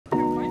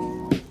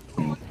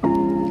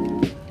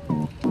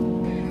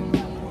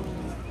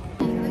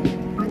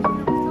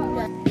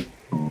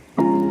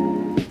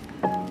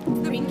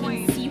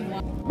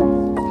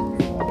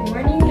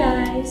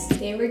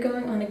we're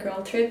going on a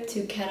girl trip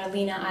to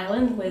Catalina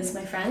Island with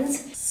my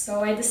friends.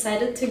 So I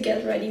decided to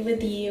get ready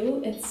with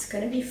you. It's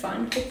gonna be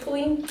fun,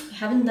 hopefully. I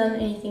haven't done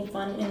anything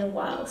fun in a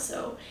while,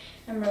 so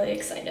I'm really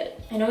excited.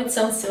 I know it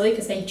sounds silly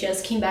because I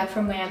just came back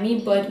from Miami,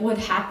 but what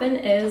happened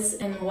is,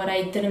 and what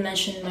I didn't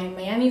mention in my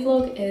Miami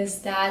vlog,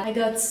 is that I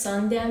got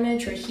sun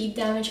damage or heat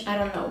damage, I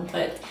don't know,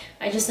 but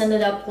I just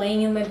ended up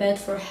laying in my bed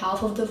for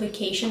half of the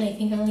vacation. I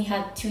think I only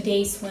had 2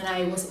 days when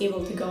I was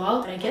able to go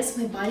out, but I guess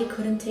my body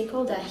couldn't take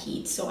all that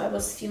heat, so I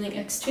was feeling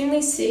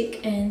extremely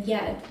sick, and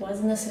yeah, it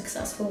wasn't a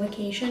successful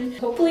vacation.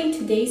 Hopefully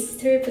today's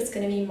trip is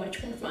gonna be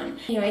much more fun.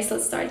 Anyways,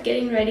 let's start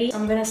getting ready.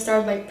 I'm gonna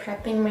start by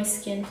prepping my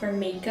skin for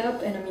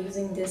makeup, and I'm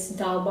using this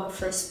Dalba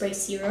First Spray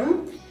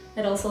Serum.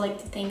 I'd also like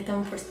to thank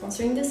them for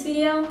sponsoring this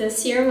video. The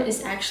serum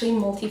is actually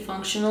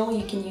multifunctional.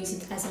 You can use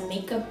it as a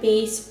makeup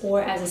base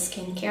or as a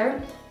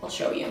skincare. I'll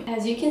show you.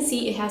 As you can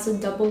see, it has a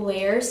double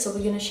layer, so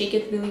we're gonna shake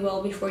it really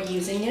well before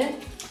using it.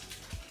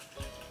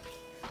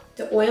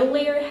 The oil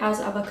layer has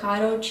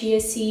avocado, chia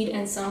seed,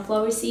 and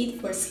sunflower seed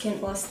for skin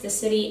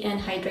elasticity and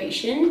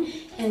hydration.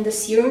 And the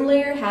serum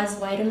layer has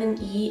vitamin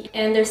E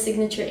and their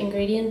signature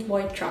ingredient,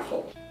 white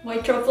truffle.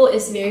 White truffle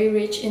is very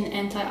rich in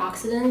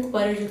antioxidant,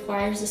 but it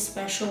requires a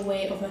special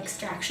way of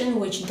extraction,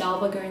 which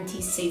Dalba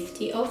guarantees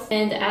safety of.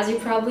 And as you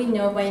probably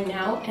know by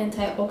now,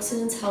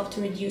 antioxidants help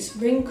to reduce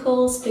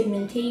wrinkles,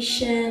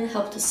 pigmentation,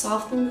 help to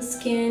soften the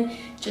skin,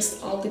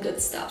 just all the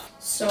good stuff.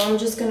 So I'm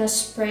just gonna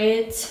spray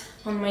it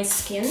on my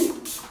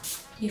skin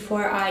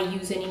before I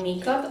use any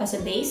makeup as a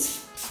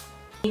base.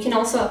 You can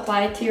also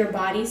apply it to your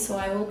body, so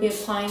I will be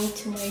applying it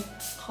to my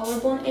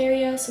collarbone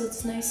area so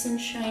it's nice and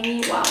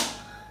shiny. Wow.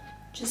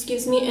 Just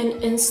gives me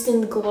an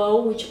instant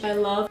glow, which I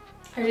love.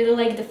 I really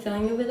like the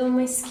feeling of it on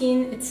my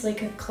skin. It's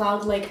like a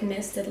cloud-like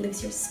mist that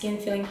leaves your skin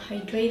feeling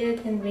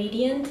hydrated and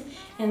radiant,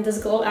 and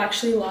this glow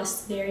actually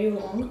lasts very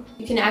long.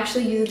 You can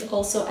actually use it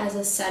also as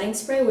a setting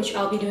spray, which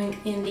I'll be doing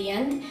in the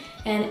end,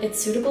 and it's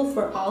suitable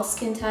for all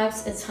skin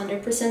types. It's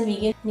 100%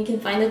 vegan, and you can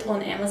find it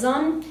on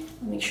Amazon.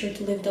 I'll make sure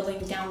to leave the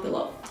link down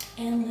below.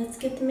 And let's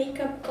get the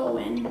makeup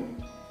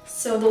going.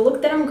 So the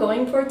look that I'm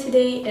going for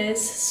today is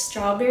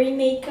strawberry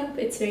makeup.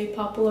 It's very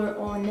popular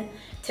on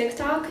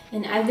TikTok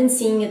and I've been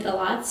seeing it a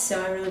lot,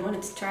 so I really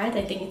wanted to try it.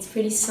 I think it's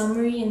pretty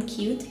summery and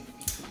cute.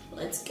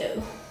 Let's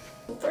go.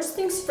 First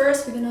things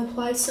first, we're gonna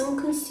apply some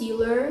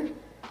concealer,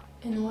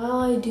 and while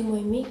I do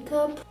my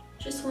makeup,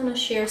 just want to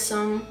share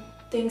some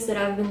things that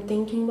I've been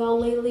thinking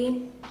about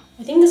lately.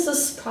 I think this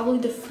is probably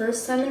the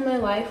first time in my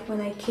life when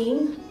I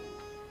came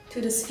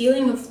to this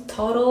feeling of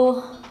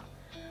total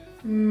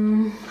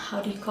how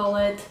do you call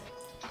it?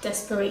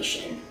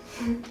 Desperation.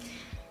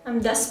 I'm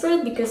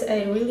desperate because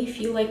I really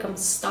feel like I'm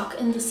stuck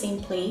in the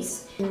same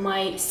place, in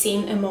my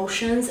same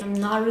emotions. I'm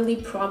not really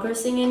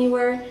progressing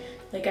anywhere.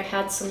 Like I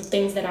had some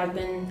things that I've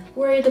been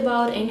worried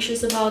about,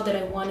 anxious about, that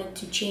I wanted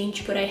to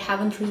change, but I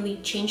haven't really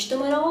changed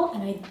them at all,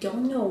 and I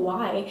don't know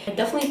why. I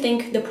definitely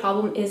think the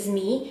problem is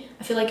me.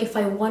 I feel like if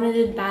I wanted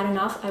it bad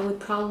enough, I would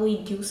probably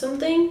do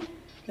something.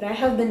 But I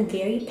have been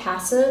very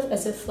passive,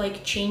 as if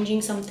like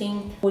changing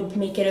something would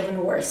make it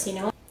even worse, you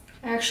know?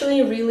 I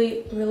actually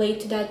really relate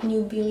to that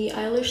new Billie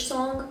Eilish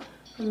song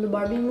from the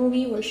Barbie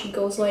movie where she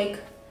goes like,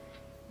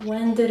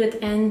 "When did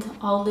it end,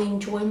 all the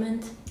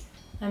enjoyment?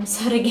 I'm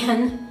sad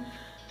again."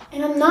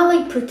 And I'm not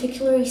like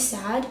particularly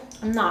sad.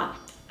 I'm not.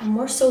 I'm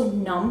more so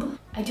numb.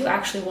 I do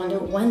actually wonder,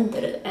 when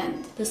did it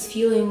end? This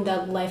feeling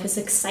that life is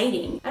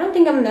exciting. I don't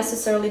think I'm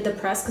necessarily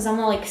depressed because I'm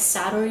not like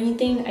sad or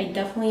anything. I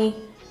definitely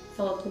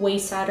felt way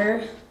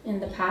sadder in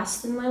the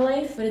past in my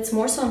life, but it's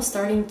more so I'm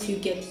starting to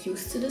get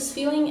used to this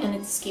feeling, and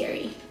it's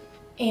scary.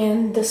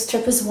 And this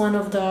trip is one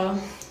of the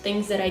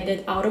things that I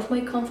did out of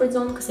my comfort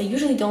zone, because I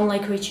usually don't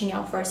like reaching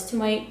out first to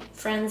my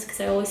friends because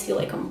I always feel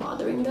like I'm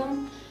bothering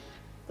them.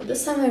 But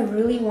this time I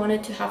really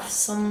wanted to have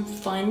some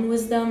fun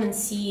with them and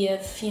see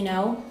if, you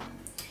know,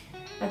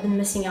 I've been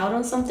missing out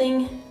on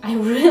something. I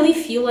really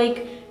feel like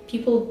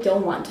people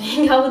don't want to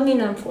hang out with me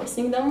and I'm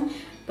forcing them,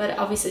 but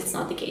obviously it's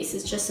not the case.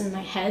 It's just in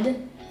my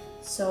head.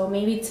 So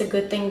maybe it's a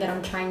good thing that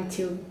I'm trying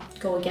to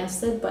go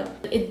against it, but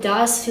it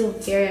does feel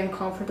very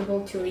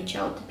uncomfortable to reach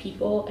out to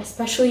people,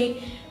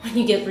 especially when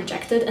you get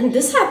rejected. And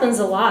this happens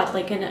a lot.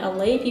 Like in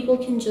LA, people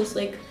can just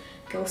like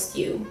ghost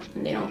you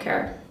and they don't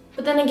care.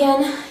 But then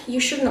again, you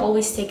shouldn't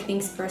always take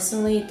things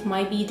personally. It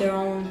might be their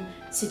own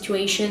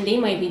situation. They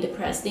might be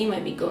depressed. They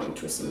might be going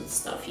through some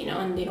stuff, you know,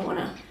 and they don't want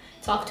to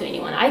talk to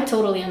anyone. I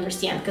totally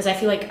understand, because I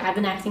feel like I've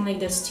been acting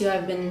like this too.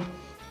 I've been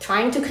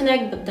trying to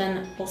connect, but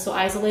then also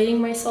isolating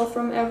myself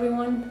from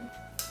everyone.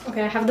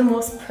 Okay, I have the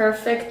most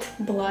perfect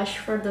blush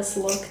for this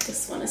look.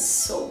 This one is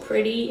so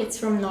pretty. It's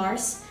from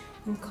NARS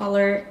in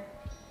color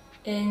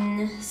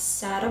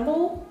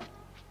Insatiable.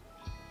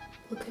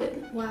 Look at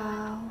it.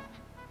 Wow.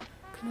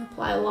 I'm gonna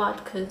apply a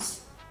lot because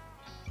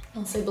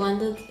once I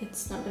blend it,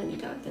 it's not gonna be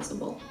that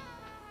visible.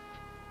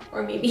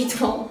 Or maybe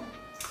it will.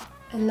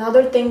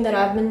 Another thing that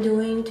I've been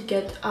doing to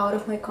get out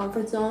of my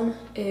comfort zone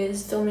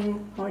is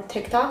filming more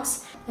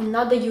TikToks, and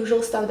not the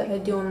usual stuff that I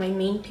do on my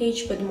main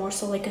page, but more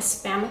so like a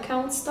spam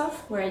account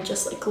stuff where I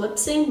just like lip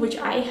sync, which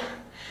I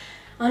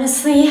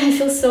Honestly, I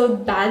feel so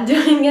bad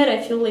doing it.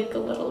 I feel like a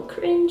little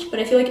cringe, but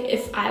I feel like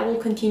if I will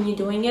continue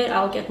doing it,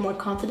 I'll get more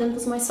confident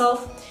with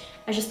myself.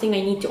 I just think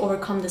I need to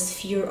overcome this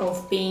fear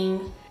of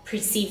being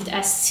perceived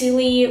as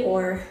silly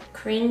or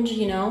cringe,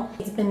 you know?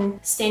 It's been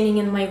standing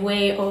in my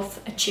way of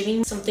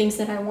achieving some things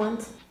that I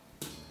want.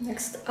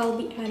 Next, I'll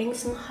be adding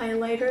some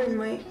highlighter in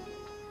my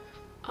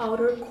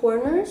outer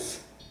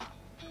corners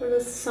for the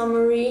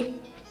summery,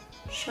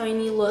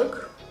 shiny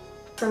look.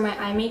 For my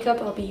eye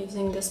makeup, I'll be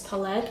using this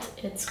palette.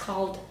 It's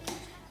called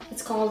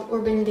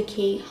Urban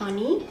Decay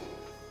Honey.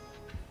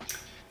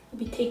 I'll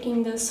be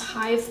taking this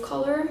Hive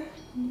color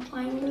and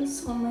applying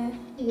this on my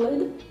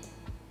lid.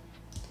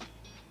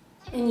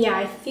 And yeah,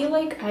 I feel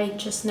like I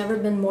just never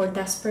been more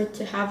desperate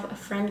to have a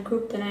friend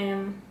group than I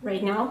am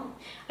right now.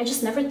 I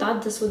just never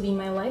thought this would be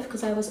my life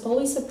because I was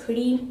always a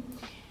pretty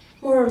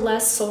more or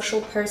less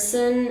social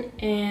person,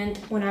 and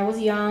when I was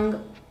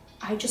young,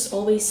 I just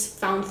always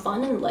found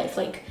fun in life.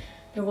 Like,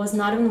 there was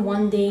not even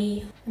one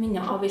day, I mean,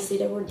 no, obviously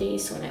there were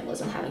days when I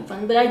wasn't having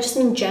fun, but I just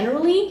mean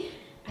generally,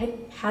 I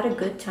had a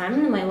good time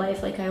in my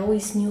life. Like, I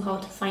always knew how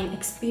to find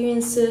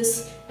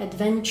experiences,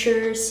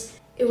 adventures.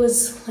 It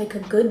was like a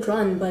good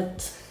run,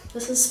 but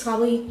this is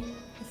probably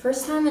the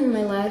first time in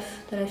my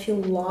life that I feel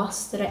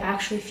lost, that I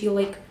actually feel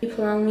like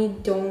people around me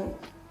don't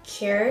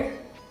care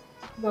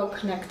about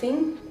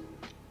connecting.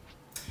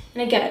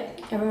 And I get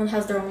it, everyone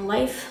has their own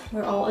life,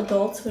 we're all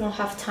adults, we don't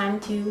have time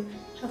to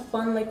have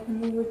fun like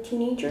when we were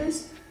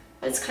teenagers.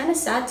 But it's kind of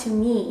sad to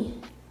me,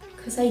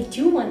 because I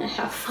do want to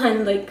have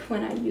fun like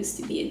when I used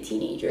to be a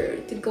teenager,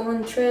 to go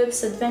on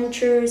trips,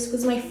 adventures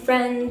with my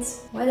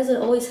friends. Why does it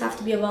always have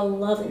to be about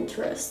love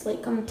interest?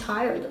 Like, I'm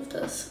tired of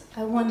this.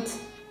 I want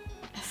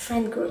a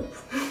friend group,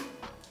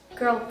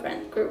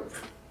 girlfriend group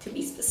to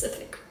be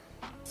specific.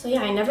 So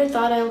yeah, I never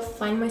thought I'll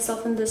find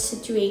myself in this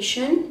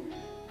situation,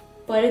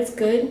 but it's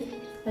good.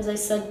 As I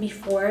said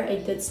before, I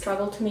did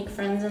struggle to make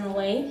friends in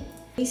LA.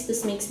 At least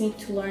this makes me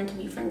to learn to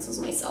be friends with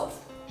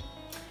myself.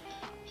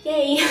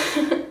 Yay!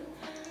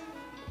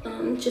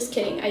 Just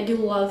kidding, I do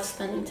love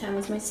spending time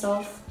with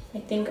myself. I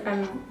think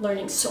I'm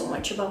learning so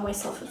much about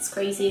myself, it's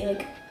crazy.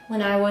 Like,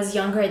 when I was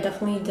younger, I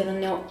definitely didn't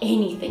know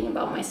anything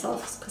about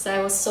myself because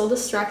I was so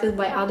distracted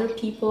by other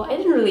people. I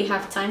didn't really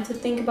have time to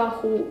think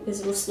about who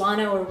is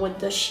Ruslana or what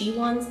does she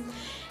want.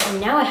 And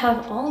now I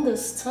have all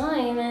this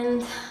time,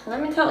 and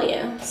let me tell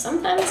you,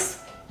 sometimes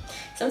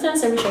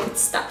I wish I could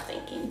stop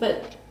thinking,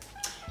 but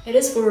it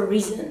is for a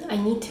reason. I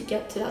need to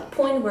get to that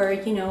point where,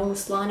 you know,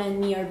 Ruslana and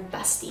me are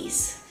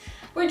besties.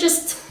 We're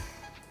just,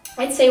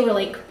 I'd say we're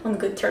like on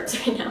good terms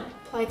right now.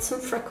 Applied some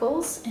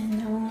freckles, and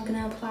now I'm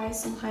gonna apply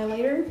some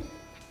highlighter.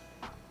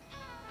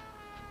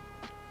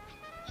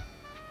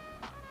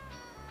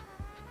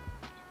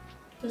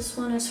 This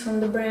one is from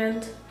the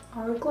brand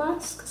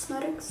Hourglass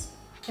Cosmetics.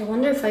 I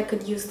wonder if I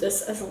could use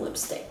this as a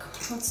lipstick.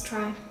 Let's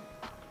try.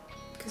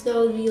 Because that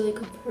would be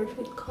like a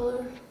perfect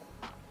color.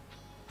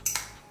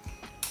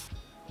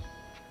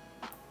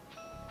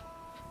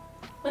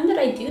 When did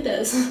I do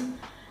this?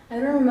 I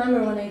don't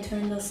remember when I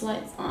turned those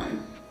lights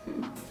on.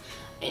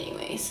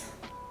 Anyways.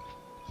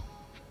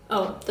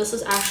 Oh, this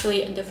is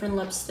actually a different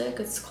lipstick.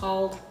 It's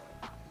called,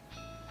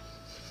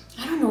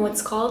 I don't know what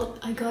it's called.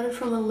 I got it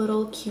from a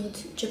little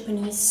cute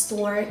Japanese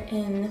store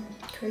in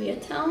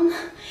Koreatown.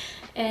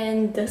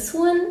 And this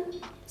one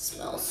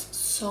smells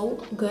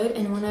so good,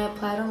 and when I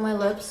apply it on my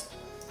lips,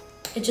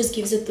 it just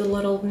gives it the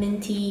little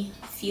minty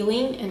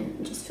feeling and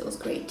it just feels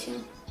great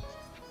too.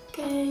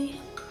 Okay,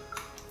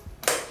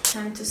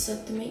 time to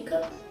set the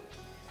makeup.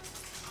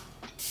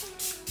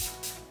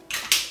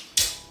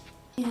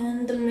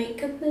 And the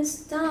makeup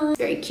is done.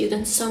 Very cute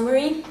and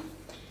summery.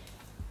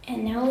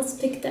 And now let's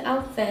pick the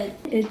outfit.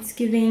 It's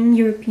giving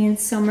European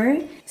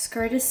summer.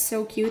 Skirt is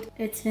so cute.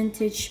 It's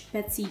vintage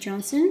Betsy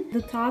Johnson.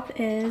 The top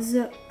is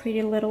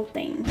Pretty Little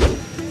Thing.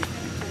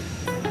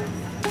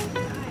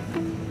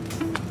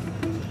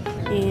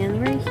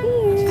 And right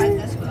here.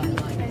 That's what I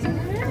like.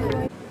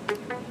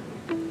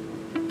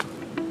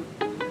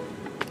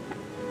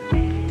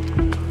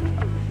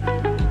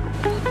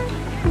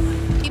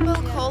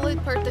 People call it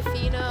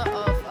Portofino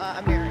of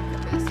America,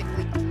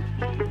 basically.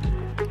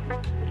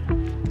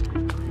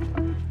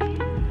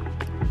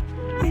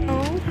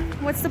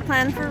 What's the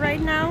plan for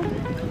right now?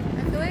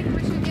 I feel like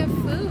we should get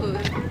food.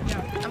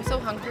 I'm so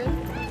hungry.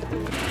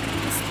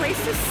 This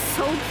place is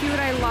so cute.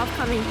 I love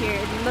coming here.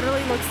 It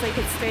literally looks like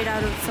it's straight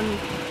out of some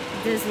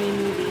Disney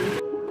movie.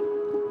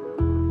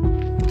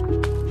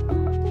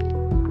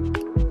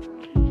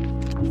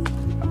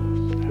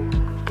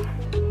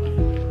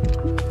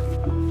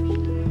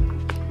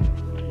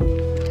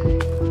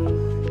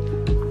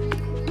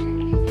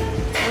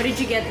 What did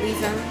you get,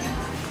 Lisa?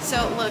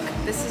 So look,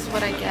 this is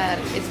what I get.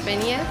 It's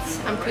beignets.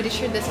 I'm pretty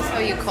sure this is how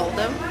you call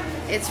them.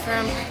 It's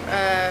from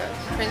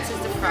Princess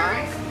the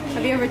Frog.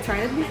 Have you ever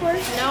tried it before?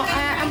 No,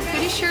 I'm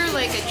pretty sure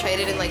like I tried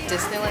it in like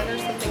Disneyland or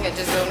something. I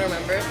just don't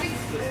remember.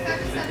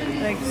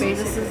 Like, this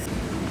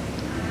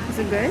is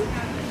it good?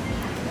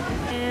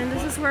 And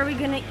this is where we're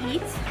gonna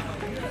eat.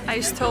 I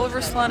stole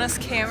Ruslana's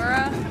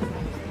camera.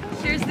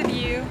 Here's the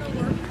view.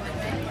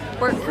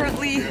 We're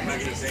currently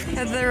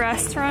at the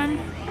restaurant.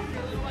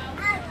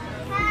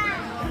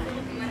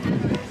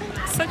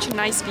 Such a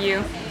nice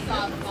view.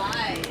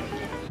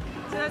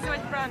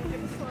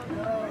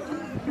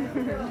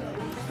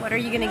 What are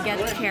you gonna get,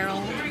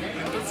 Carol?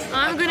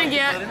 I'm gonna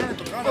get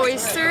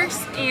oysters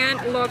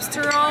and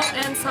lobster roll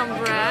and some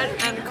bread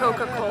and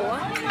Coca-Cola.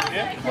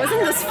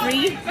 Wasn't this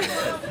free?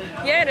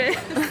 Yeah, it is.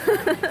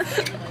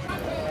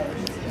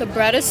 The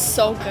bread is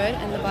so good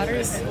and the butter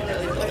is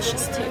really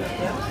delicious too.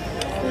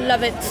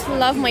 Love it.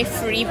 Love my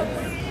free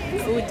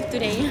food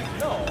today.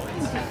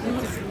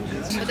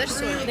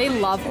 They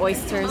love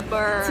oysters.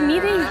 To me,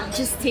 they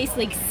just taste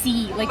like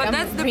sea. Like But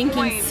I'm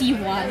drinking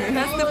seawater.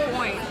 That's the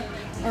point.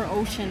 Or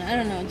ocean. I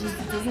don't know. It just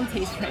doesn't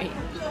taste right.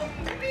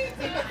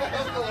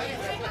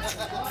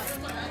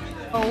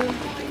 Oh,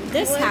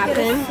 this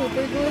happened.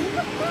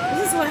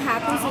 This is what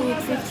happens when you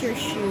trick your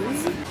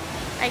shoes.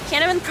 I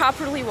can't even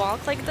properly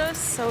walk like this,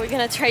 so we're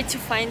gonna try to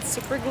find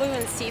super glue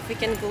and see if we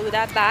can glue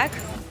that back.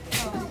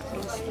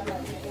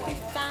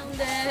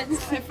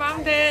 I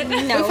found it.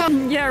 No.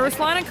 Yeah,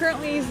 Ruslana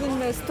currently is in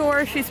the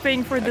store. She's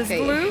paying for this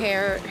glue.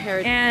 Hair.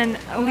 And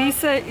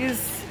Lisa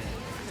is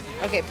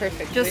Okay,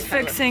 perfect. just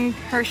fixing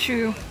her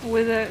shoe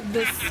with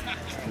this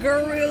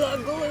Gorilla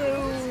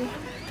Glue.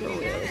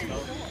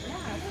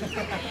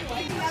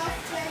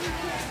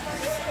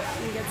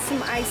 We get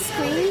some ice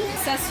cream.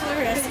 Successfully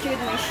rescued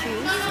my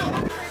shoes.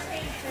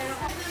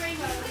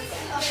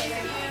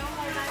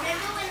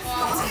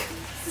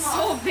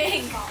 So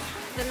big.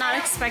 Did not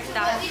expect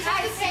that.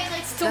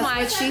 It's too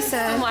much. She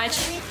said. Too much.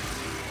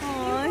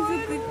 Aw,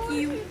 it's so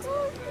cute.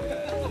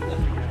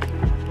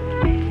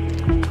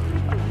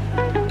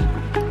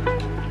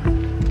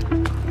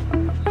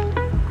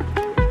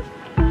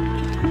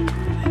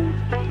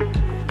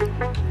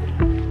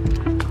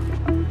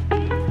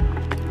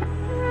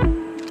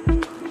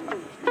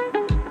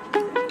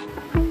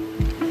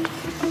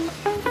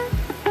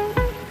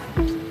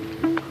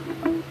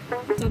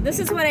 So this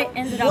is what I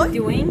ended up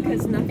doing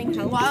because nothing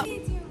helped. Wow.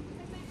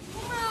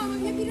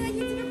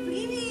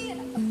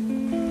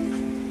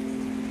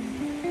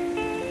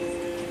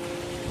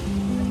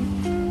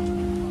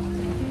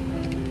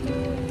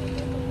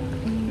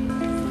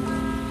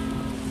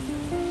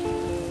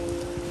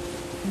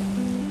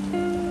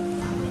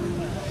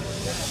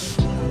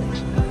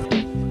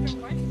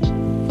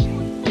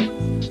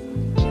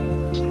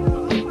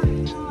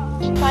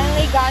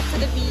 Finally got to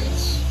the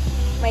beach.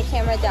 My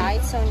camera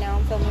died, so now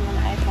I'm filming on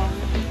the iPhone.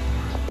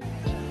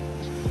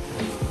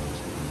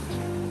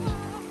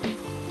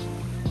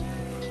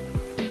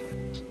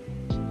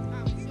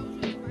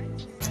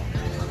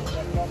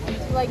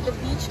 Like the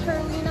beach,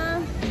 Carolina?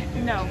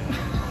 No.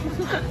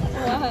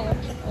 Why?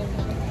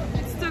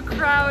 It's too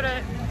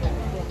crowded.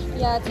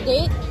 Yeah,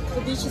 today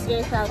the beach is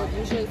very crowded.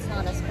 Usually it's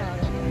not as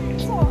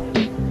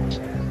crowded.